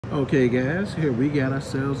Okay guys, here we got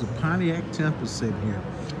ourselves a Pontiac Tempest sitting here.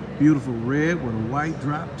 Beautiful red with a white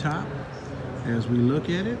drop top. As we look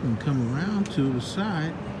at it and come around to the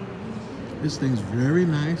side, this thing's very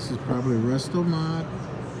nice. It's probably a resto mod.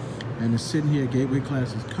 And it's sitting here at Gateway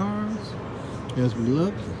Classics Cars. As we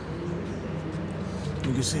look,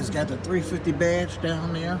 you can see it's got the 350 badge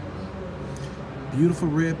down there. Beautiful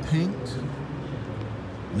red paint.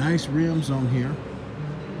 Nice rims on here.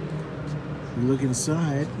 We look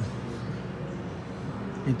inside.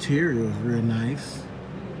 Interior is real nice.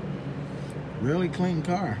 Really clean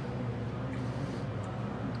car.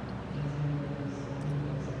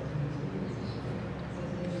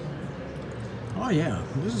 Oh yeah,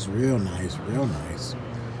 this is real nice, real nice.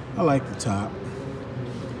 I like the top.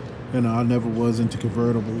 You know, I never was into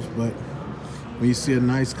convertibles, but when you see a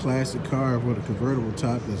nice classic car with a convertible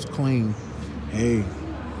top that's clean, hey,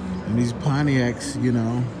 and these Pontiacs, you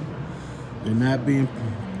know, they're not being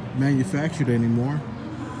manufactured anymore.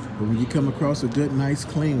 But when you come across a good, nice,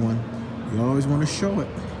 clean one, you always want to show it.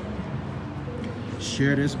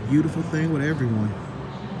 Share this beautiful thing with everyone.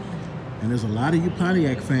 And there's a lot of you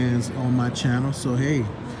Pontiac fans on my channel, so hey,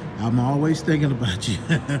 I'm always thinking about you.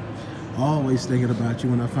 Always thinking about you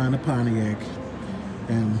when I find a Pontiac.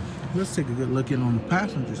 And let's take a good look in on the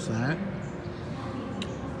passenger side.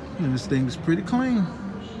 And this thing's pretty clean.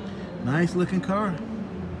 Nice looking car.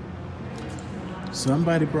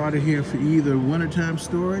 Somebody brought it here for either wintertime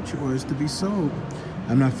storage or it's to be sold.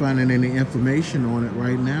 I'm not finding any information on it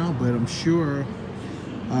right now, but I'm sure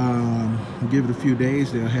give it a few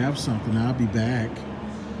days, they'll have something. I'll be back.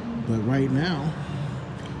 But right now,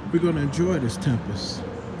 we're going to enjoy this Tempest.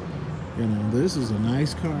 You know, this is a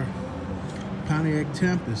nice car. Pontiac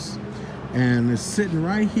Tempest. And it's sitting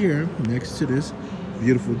right here next to this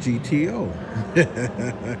beautiful GTO.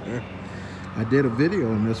 I did a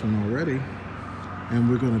video on this one already. And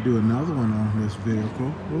we're going to do another one on this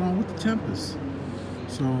vehicle along with the Tempest.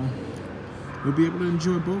 So we'll be able to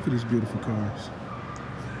enjoy both of these beautiful cars.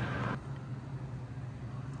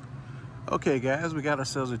 Okay guys, we got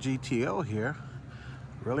ourselves a GTO here.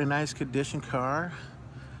 Really nice condition car.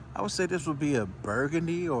 I would say this would be a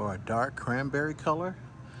burgundy or a dark cranberry color.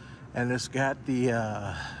 And it's got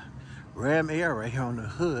the Ram Air right here on the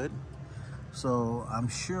hood. So I'm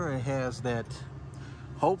sure it has that.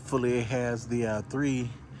 Hopefully it has the 3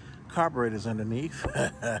 carburetors underneath.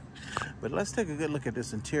 But let's take a good look at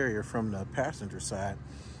this interior from the passenger side.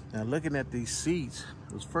 Now looking at these seats,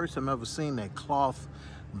 it was the first time I've ever seen that cloth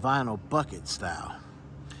vinyl bucket style.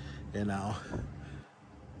 You know,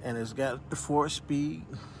 and it's got the 4-speed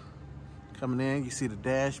coming in. You see the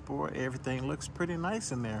dashboard, everything looks pretty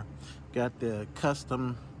nice in there. Got the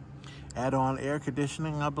custom add-on air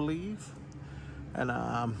conditioning, I believe. And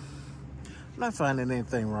I'm not finding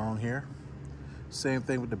anything wrong here. Same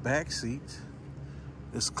thing with the back seat.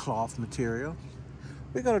 This cloth material.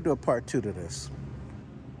 We're gonna do a part 2 to this.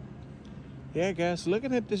 Yeah, guys,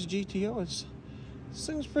 looking at this GTO, it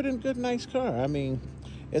seems pretty good, nice car. I mean,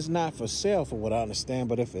 it's not for sale for what I understand,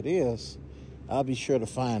 but if it is, I'll be sure to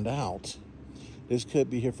find out. This could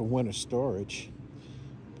be here for winter storage,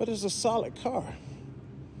 but it's a solid car,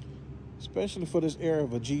 especially for this era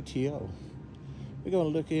of a GTO. We're gonna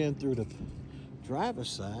look in through the driver's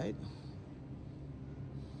side.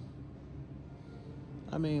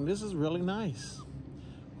 I mean, this is really nice.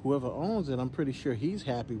 Whoever owns it, I'm pretty sure he's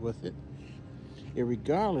happy with it.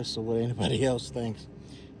 Regardless of what anybody else thinks.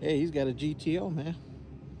 Hey, he's got a GTO, man.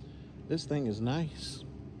 This thing is nice.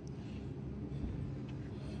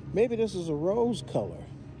 Maybe this is a rose color.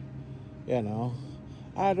 You know,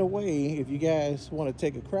 either way, if you guys want to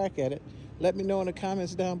take a crack at it, let me know in the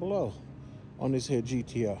comments down below on this here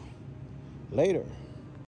GTO. Later.